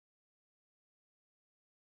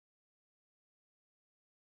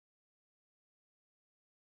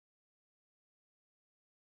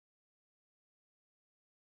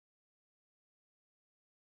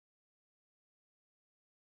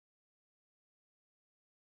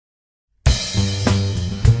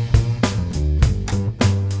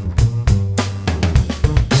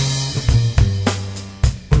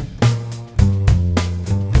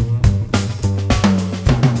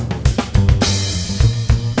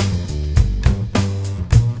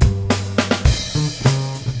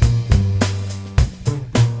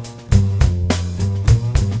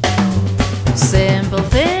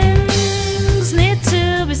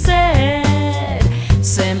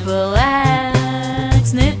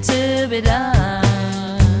things need to be done.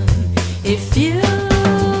 If you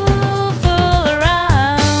fool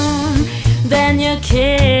around, then your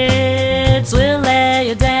kids will lay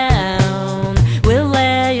you down, will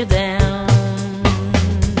lay you down.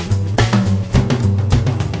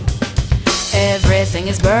 Everything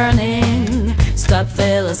is burning, stop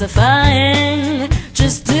philosophizing.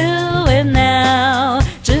 Just do it now,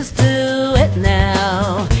 just do it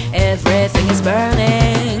now. Everything is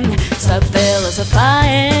burning, stop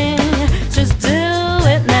philosophizing. Just do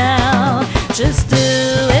it now, just do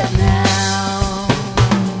it now.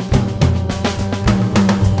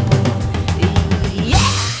 Yeah!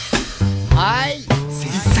 Aïe, c'est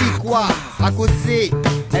ici quoi, raccossé,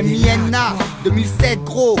 MINA, 2007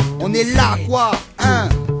 gros, on est là quoi, hein.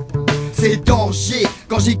 C'est danger,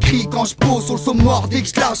 quand j'écris, quand je pose sur le son mort, dès que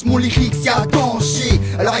je lâche mon lyrique, y'a danger.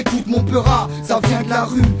 Alors écoute mon peurat, ça vient de la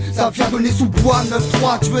rue, ça vient de nez sous bois,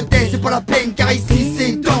 9-3, tu veux t'aider, c'est pas la peine, car ici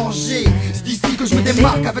c'est danger. C'est d'ici que je me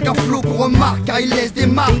démarque, avec un flow qu'on remarque, car il laisse des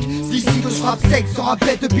marques. C'est ici que je frappe sec, sans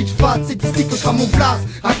rappel de beat fat, c'est ici que je rame mon place,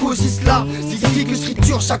 à cause là. C'est ici que je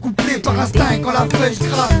triture chaque couplet par instinct, quand la feuille je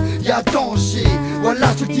gratte, y'a danger.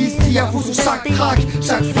 Voilà, je te dis ici, à faux sur chaque track,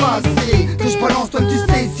 chaque phrase, c'est que je balance, toi tu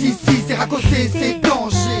sais, si, c'est raccossé, c'est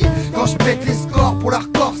danger. Quand je pète les scores pour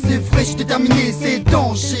l'hardcore, c'est vrai, je suis déterminé, c'est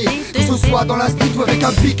danger. Que ce soit dans la street ou avec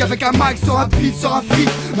un pic, avec un mic, sur un beat, sur un feat,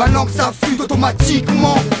 ma langue s'affûte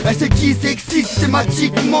automatiquement. Elle sait qui s'excite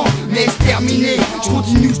systématiquement, mais c'est terminé. Je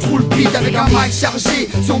continue, je trouve le beat avec un mic chargé.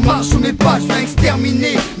 Si on marche sur mes pas, je viens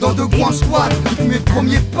exterminer. Dans deux coins squat, depuis mes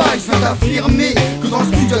premiers pas, je viens d'affirmer que dans le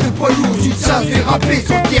studio de poids lourd, du jazz, je vais rapper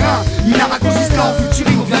sur le terrain. Mina raccourcisse là en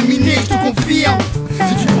futuring, on vient miner, je te confirme.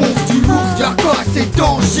 C'est du bon, c'est du lourd, c'est du hardcore et c'est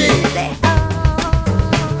danger.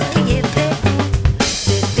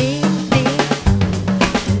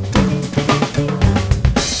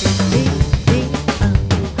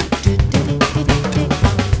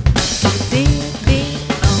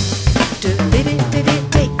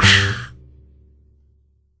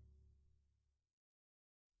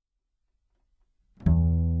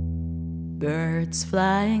 Birds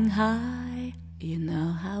flying high, you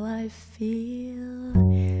know how I feel.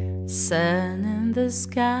 Sun in the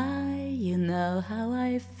sky, you know how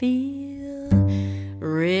I feel.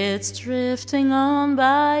 Reeds drifting on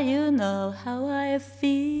by, you know how I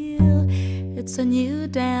feel. It's a new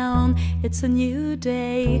dawn, it's a new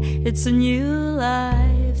day, it's a new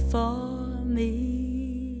life for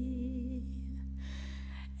me.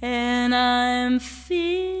 And I'm feeling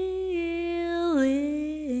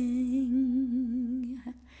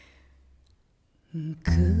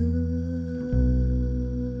good.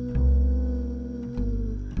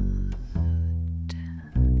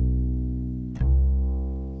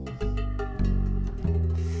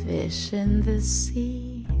 Fish in the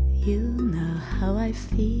sea, you know how I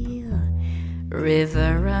feel.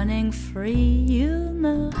 River running free, you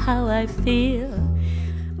know how I feel.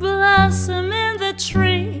 Blossom in the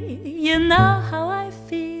tree, you know how I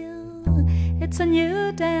feel. It's a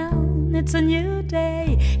new dawn, it's a new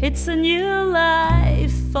day, it's a new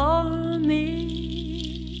life for me.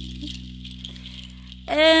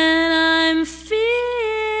 And I'm feeling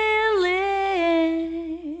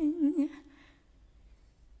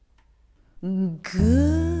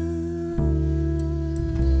good.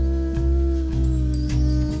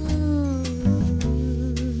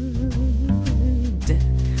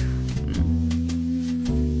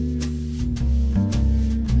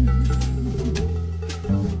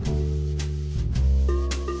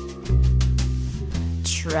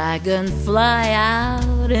 Dragonfly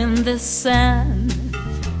out in the sun,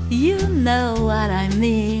 you know what I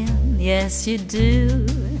mean, yes you do.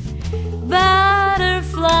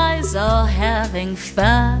 Butterflies all having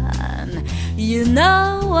fun, you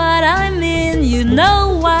know what I mean, you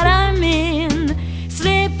know what I mean.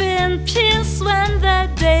 Sleep in peace when the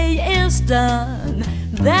day is done,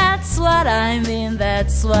 that's what I mean,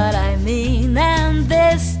 that's what I mean. And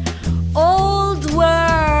this old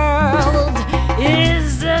world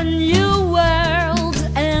is a new world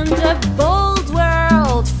and a bold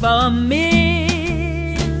world for me.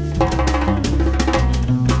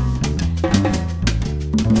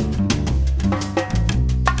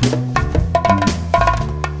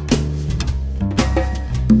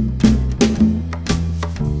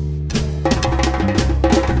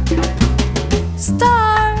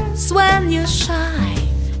 Stars when you shine,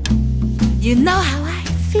 you know how I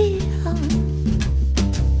feel.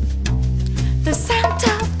 The sun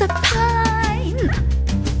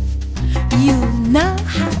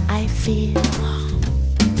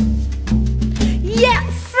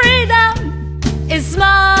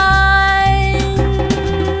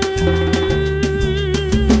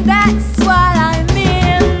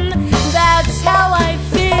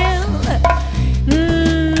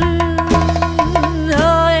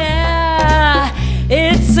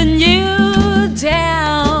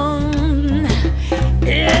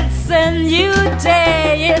a new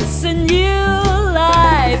day, it's a new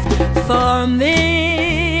life for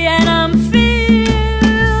me, and I'm feeling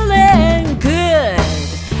good.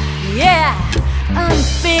 Yeah, I'm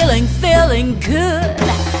feeling good.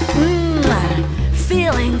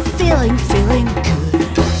 Feeling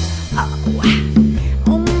good. Oh,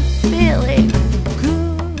 I'm feeling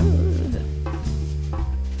good.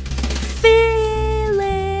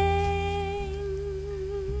 Feeling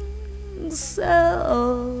so